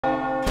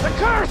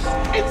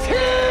curse! It's here!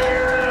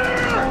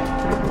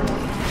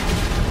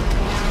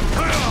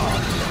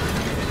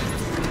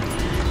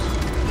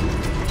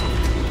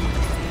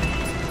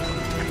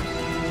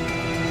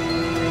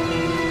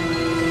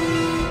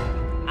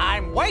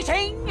 I'm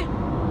waiting!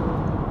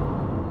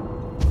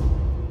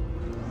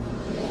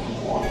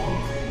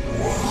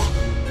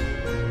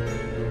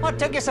 What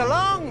took you so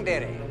long,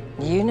 dearie?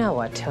 You know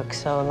what took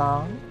so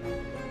long?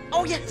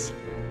 Oh, yes,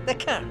 the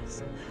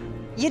curse.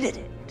 You did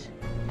it.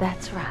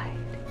 That's right.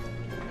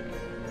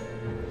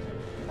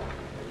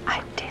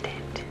 I did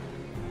it.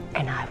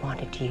 And I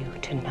wanted you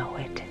to know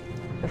it.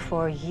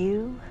 Before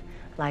you,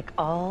 like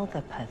all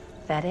the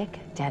pathetic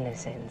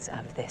denizens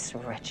of this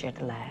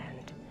wretched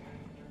land,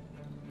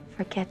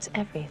 forgets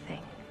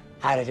everything.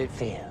 How did it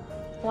feel?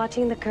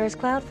 Watching the curse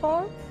cloud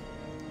form?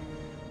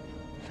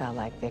 Felt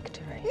like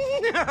victory.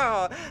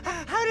 No!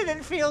 How did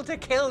it feel to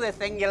kill the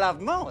thing you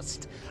love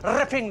most?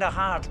 Ripping the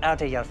heart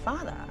out of your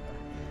father?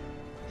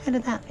 How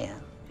did that feel?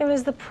 It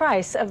was the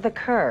price of the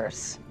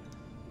curse.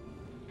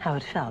 How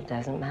it felt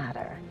doesn't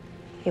matter.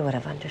 He would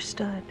have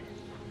understood.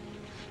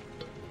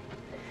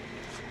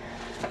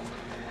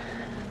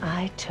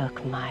 I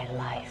took my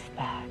life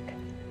back.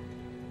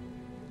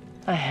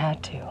 I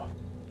had to.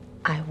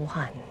 I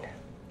won.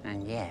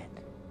 And yet,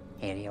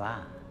 here you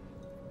are,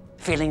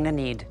 feeling the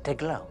need to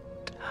gloat.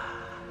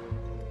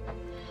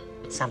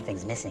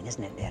 Something's missing,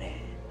 isn't it, dearie?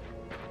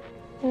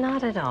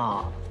 Not at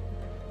all.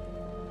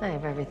 I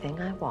have everything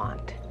I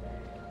want.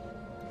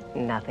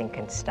 Nothing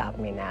can stop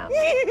me now.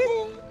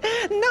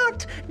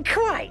 Not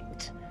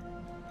quite.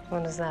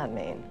 What does that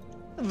mean?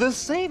 The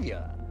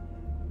savior.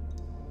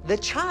 The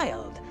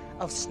child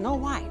of Snow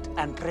White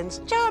and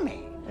Prince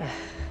Charming.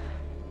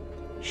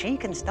 She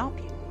can stop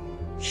you.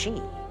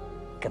 She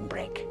can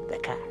break the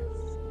curse.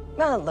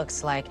 Well, it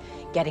looks like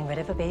getting rid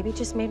of a baby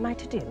just made my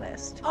to-do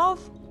list.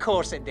 Of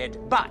course it did,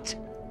 but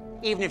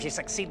even if you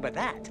succeed with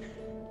that,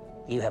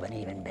 you have an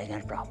even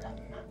bigger problem.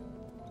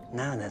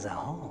 Now there's a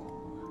hole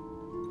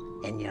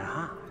in your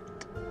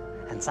heart,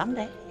 and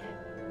someday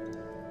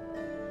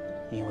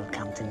you will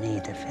come to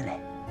me to fill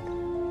it.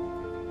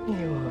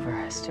 You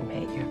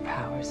overestimate your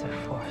powers of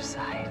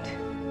foresight.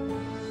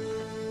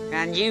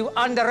 And you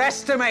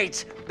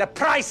underestimate the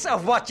price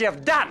of what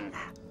you've done.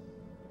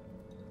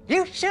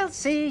 You shall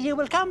see, you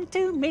will come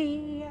to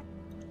me.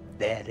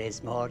 There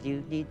is more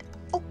you need.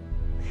 Oh.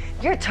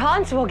 Your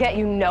taunts will get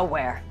you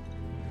nowhere.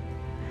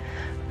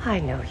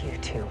 I know you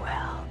too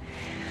well.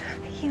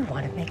 You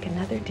want to make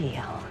another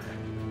deal.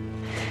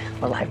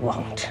 Well, I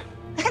won't.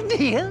 A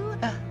deal?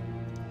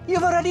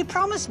 You've already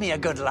promised me a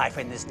good life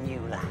in this new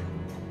land.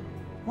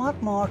 What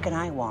more can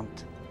I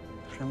want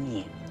from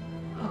you?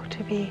 Oh,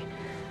 to be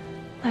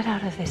let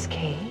out of this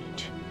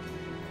cage?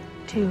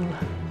 To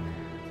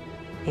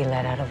be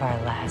let out of our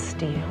last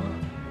deal?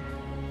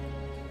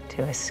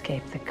 To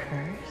escape the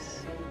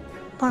curse?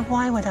 But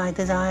why would I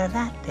desire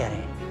that,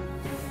 dearie?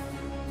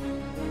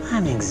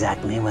 I'm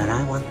exactly where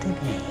I want to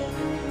be.